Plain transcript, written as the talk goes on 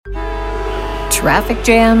Traffic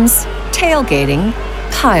jams, tailgating,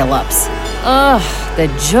 pile-ups. Ugh, the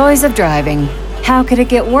joys of driving. How could it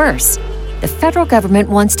get worse? The federal government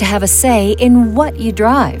wants to have a say in what you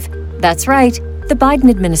drive. That's right. The Biden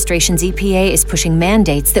administration's EPA is pushing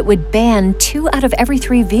mandates that would ban 2 out of every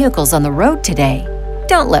 3 vehicles on the road today.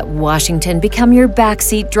 Don't let Washington become your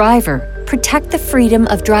backseat driver. Protect the freedom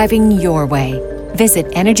of driving your way. Visit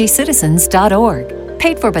EnergyCitizens.org.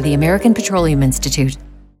 Paid for by the American Petroleum Institute.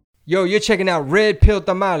 Yo, you're checking out Red Pill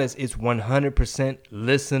Tamales. It's 100%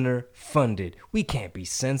 listener funded. We can't be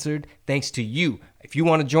censored thanks to you. If you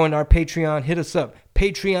want to join our Patreon, hit us up.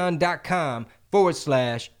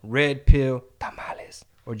 Patreon.com/Red Pill Tamales.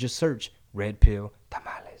 Or just search Red Pill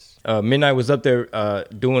Tamales. Midnight was up there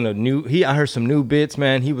doing a new. I heard some new bits,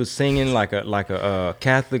 man. He was singing like a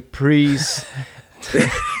Catholic priest.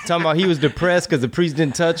 Talking about he was depressed because the priest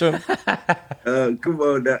didn't touch him. Come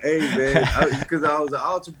on now, hey man, because I was an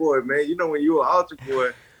altar boy, man. You know when you're an altar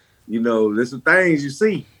boy, you know there's some things you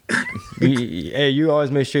see. Hey, you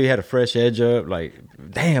always make sure you had a fresh edge up. Like,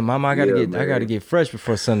 damn, mama, I gotta get fresh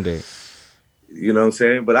before Sunday. You know what I'm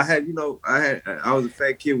saying? But I was a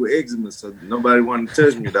fat kid with eczema, so nobody wanted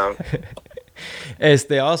to touch me, dog.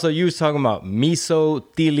 Also, you was talking about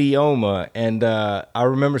mesothelioma, and I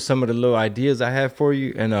remember some of the little ideas I had for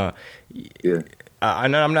you, and yeah. I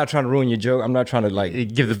know I'm not trying to ruin your joke. I'm not trying to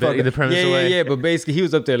like give the premise away. Yeah. But basically, he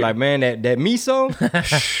was up there like, man, that meso,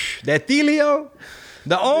 that thelio,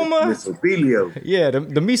 the oma, mesothelio. Yeah, the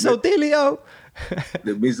mesothelio,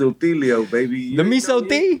 the mesothelio, baby. The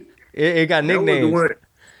mesothe. It got nicknames.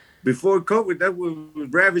 Before COVID, that was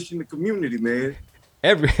ravishing the community, man.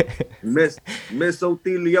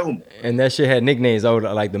 Mesothelioma. And that shit had nicknames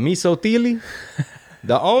over like the mesotheli,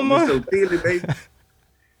 the oma. Mesotheli, baby.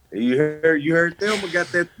 You heard Thelma they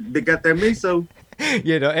got that meso.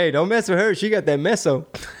 Yeah, hey, don't mess with her. She got that meso.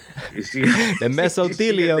 The mesothelio.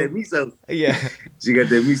 She got that meso. Yeah. She got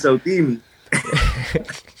that mesothelium.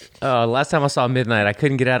 Last time I saw Midnight, I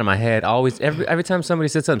couldn't get out of my head. Always, every time somebody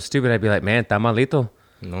said something stupid, I'd be like, man, tamalito.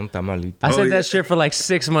 No, tamalito. I said that shit for like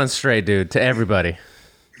 6 months straight, dude, to everybody.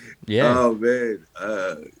 Yeah. Oh, man.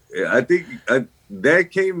 I think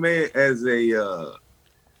that came in as a...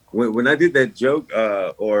 When I did that joke,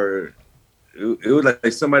 or it was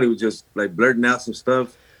like somebody was just like blurting out some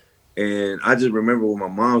stuff, and I just remember what my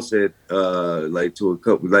mom said, like to a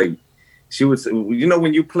couple, like she would say, you know,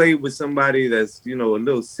 when you play with somebody that's, you know, a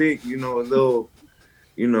little sick, you know, a little,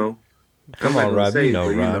 you know. Come on, Rob. You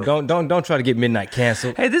know, Rob. Don't try to get Midnight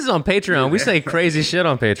canceled. Hey, this is on Patreon. We say crazy shit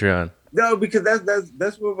on Patreon. No, because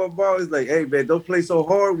that's what my mom is like. Hey, man, don't play so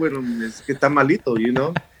hard with them. It's que está malito, you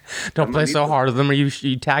know. Don't play so hard with them. Are you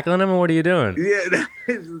tackling them, or what are you doing? Yeah,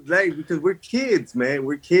 like because we're kids, man.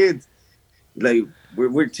 We're kids. Like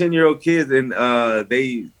we're 10-year-old kids, and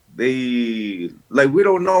they like we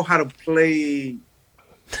don't know how to play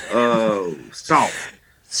soft.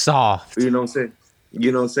 You know what I'm saying?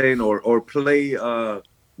 You know what I'm saying? Or play.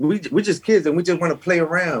 We're just kids, and we just want to play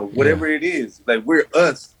around, whatever it is. Like we're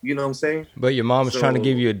us. You know what I'm saying? But your mom was trying to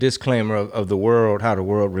give you a disclaimer of the world, how the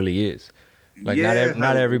world really is. Like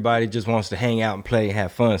not everybody just wants to hang out and play,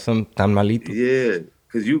 have fun. Sometimes malito. Yeah,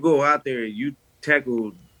 because you go out there and you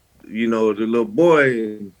tackle, you know, the little boy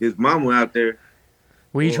and his mama out there.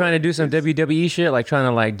 Were you trying to do some WWE shit, like trying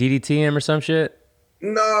to like DDT him or some shit?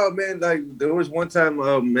 No, man. Like there was one time,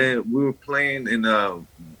 man, we were playing and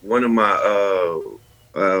one of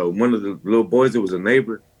the little boys that was a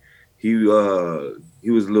neighbor. He was a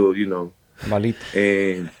little, you know, malito,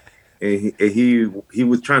 and he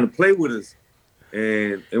was trying to play with us.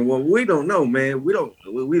 And what we don't know, man, he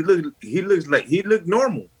looked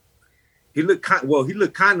normal. He looked kind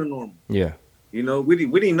of normal. Yeah. You know, we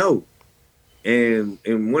didn't know. And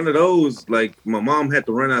one of those, like my mom had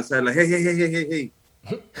to run outside like, hey.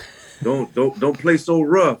 don't play so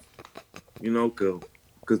rough. You know,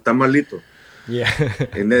 cause tamalito. Yeah.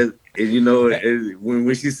 And you know,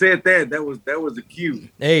 when she said that was the cue.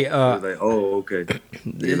 Hey, I was like, oh, okay.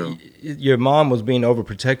 You know, your mom was being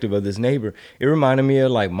overprotective of this neighbor. It reminded me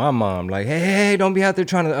of like my mom, like, hey, don't be out there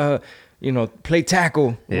trying to, you know, play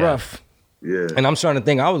tackle rough. Yeah. And I'm starting to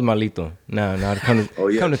think I was malito. No, come to think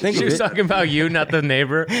she of it. She was talking about you, not the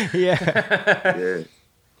neighbor. Yeah. Yeah.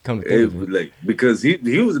 Come to think of it. Like, because he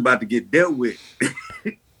was about to get dealt with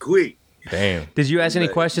quick. Damn. Did you ask any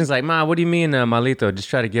questions like, Ma, what do you mean, malito? Just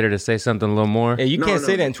try to get her to say something a little more. Hey, you can't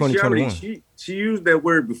say that in 2021. She used that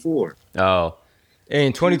word before. Oh. Hey,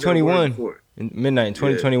 in 2021, in Midnight in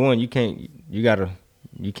 2021, you can't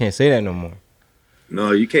say that no more.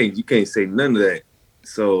 No, you can't say none of that.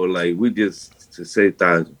 So like we just to say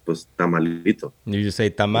tamalito. You just say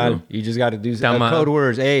tamal. You just got to do some code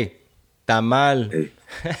words. Hey, tamal. Hey.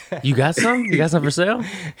 You got some? You got some for sale?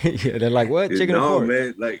 Yeah, they're like, what? Chicken or No, pork?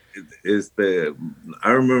 man. Like it's the.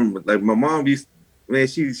 I remember, like my mom used. Man,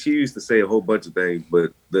 she used to say a whole bunch of things,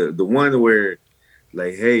 but the one where,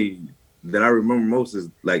 like, hey, that I remember most is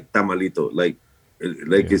like tamalito. Like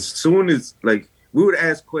as soon as like we would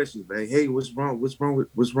ask questions like, hey, what's wrong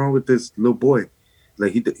with this little boy?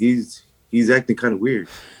 Like he's acting kind of weird.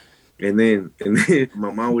 And then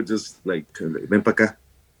my mom would just like, ven pa acá.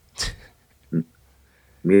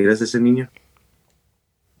 Miras ese niño.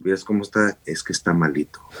 Miras cómo está. Es que está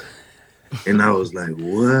malito. And I was like,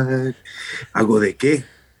 what? Hago de qué?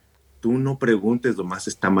 Tú no preguntes, nomás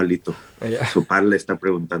está malito. Yeah. Su padre le está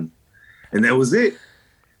preguntando. And that was it.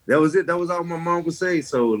 That was all my mom would say.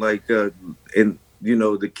 So like, and you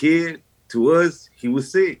know, the kid to us, he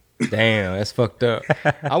was sick. Damn, that's fucked up.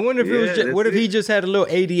 I wonder if it was just, what if he just had a little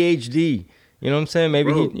ADHD? You know what I'm saying?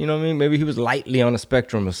 Maybe Bro. he, you know what I mean? Maybe he was lightly on the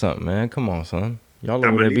spectrum or something, man. Come on, son. Y'all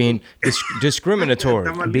over there being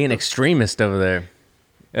discriminatory. Being extremist over there.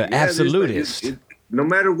 Yeah, Absolutist. No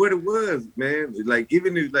matter what it was, man. Like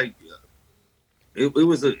even if like it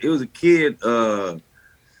was a kid.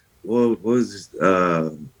 What was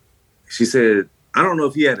this? She said, I don't know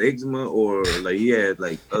if he had eczema or like he had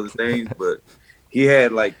like other things, but he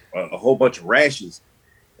had like a whole bunch of rashes.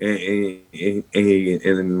 And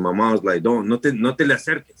my mom was like, no te le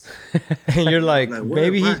acerques. And you're like, what?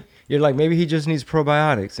 maybe he just needs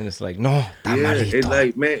probiotics, and it's like, no, tamalito. It's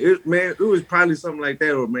like, it was probably something like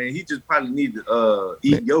that, or man, he just probably needed to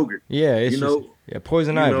eat yogurt. Yeah, it's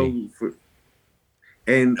poison ivy.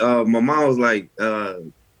 And my mom was like,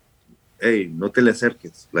 hey, no te le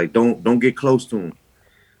acerques. Like, don't get close to him,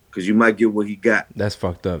 because you might get what he got. That's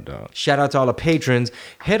fucked up, dog. Shout out to all the patrons.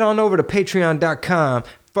 Head on over to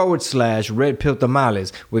patreon.com/Red Pill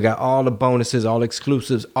Tamales. We got all the bonuses, all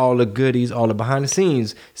exclusives, all the goodies, all the behind the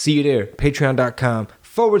scenes. See you there.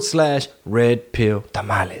 Patreon.com/Red Pill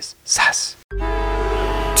Tamales. Sas.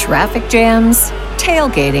 Traffic jams,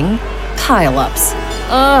 tailgating, pileups.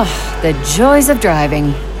 Ugh, the joys of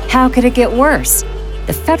driving. How could it get worse?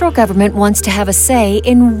 The federal government wants to have a say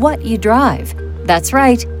in what you drive. That's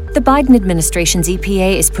right. The Biden administration's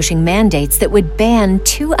EPA is pushing mandates that would ban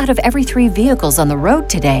 2 out of every 3 vehicles on the road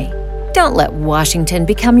today. Don't let Washington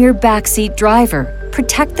become your backseat driver.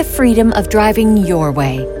 Protect the freedom of driving your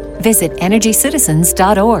way. Visit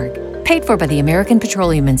EnergyCitizens.org. Paid for by the American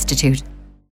Petroleum Institute.